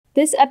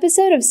This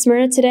episode of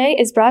Smyrna Today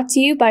is brought to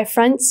you by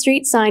Front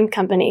Street Sign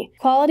Company.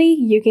 Quality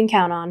you can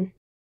count on.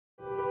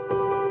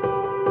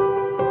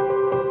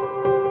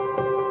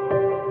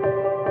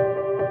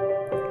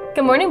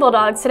 Good morning,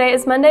 Bulldogs. Today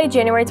is Monday,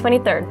 January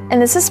 23rd.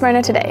 And this is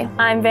Smyrna Today.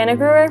 I'm Vannah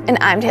Gruer. And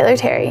I'm Taylor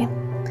Terry.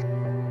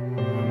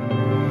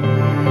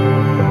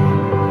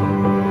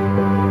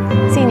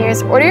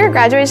 Seniors, order your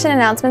graduation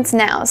announcements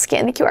now.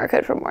 Scan the QR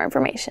code for more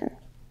information.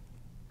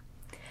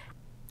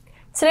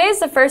 Today is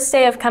the first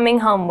day of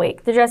Coming Home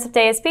Week. The dress-up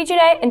day is Feature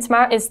Day, and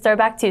tomorrow is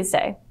Throwback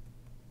Tuesday.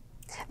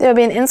 There will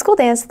be an in-school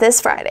dance this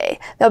Friday.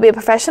 There will be a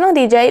professional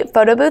DJ,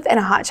 photo booth, and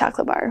a hot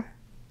chocolate bar.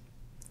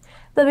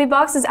 There'll be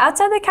boxes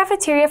outside the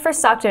cafeteria for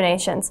sock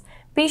donations.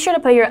 Be sure to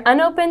put your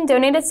unopened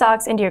donated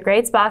socks into your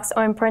grades box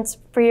or imprints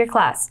for your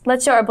class.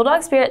 Let's show our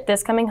Bulldog spirit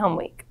this Coming Home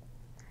Week.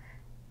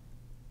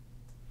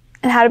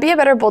 And How to Be a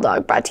Better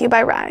Bulldog, brought to you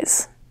by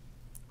Rise.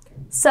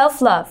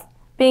 Self-love.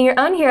 Being your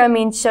own hero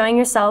means showing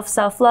yourself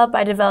self-love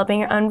by developing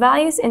your own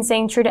values and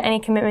staying true to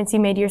any commitments you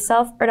made to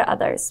yourself or to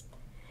others.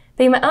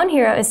 Being my own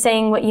hero is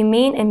saying what you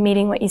mean and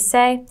meaning what you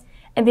say.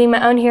 And being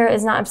my own hero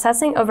is not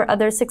obsessing over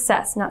others'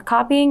 success, not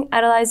copying,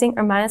 idolizing,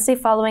 or mindlessly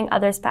following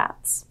others'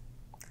 paths.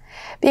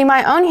 Being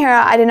my own hero,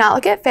 I do not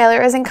look at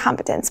failure as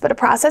incompetence, but a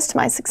process to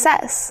my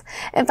success.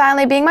 And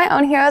finally, being my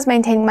own hero is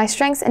maintaining my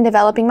strengths and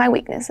developing my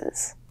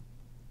weaknesses.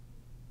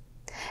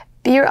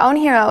 Be your own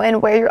hero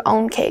and wear your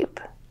own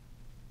cape.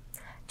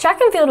 Track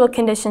and field will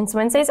conditions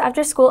Wednesdays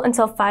after school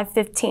until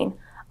 5:15.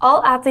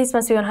 All athletes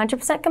must be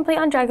 100% complete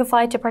on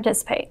Dragonfly to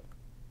participate.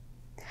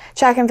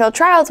 Track and field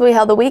trials will be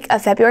held the week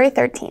of February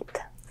 13th.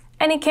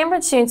 Any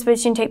Cambridge students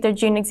wishing to take their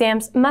June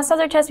exams must have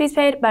their test fees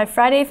paid by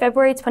Friday,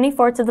 February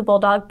 24th to the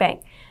Bulldog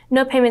Bank.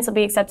 No payments will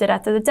be accepted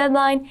after the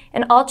deadline,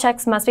 and all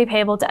checks must be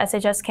payable to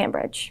SHS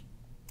Cambridge.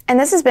 And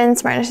this has been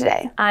Smyrna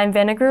Today. I'm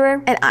Vannah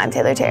Gruer. And I'm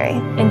Taylor Terry.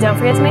 And don't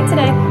forget to make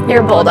today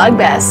your Bulldog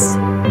best.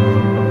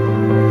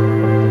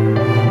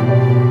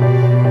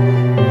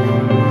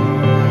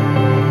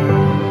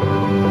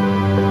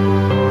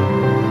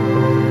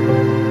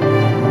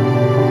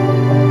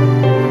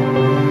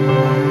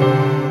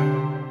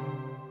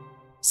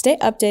 Stay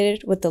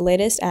updated with the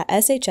latest at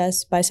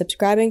SHS by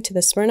subscribing to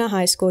the Smyrna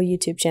High School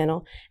YouTube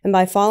channel and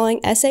by following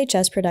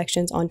SHS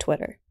Productions on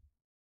Twitter.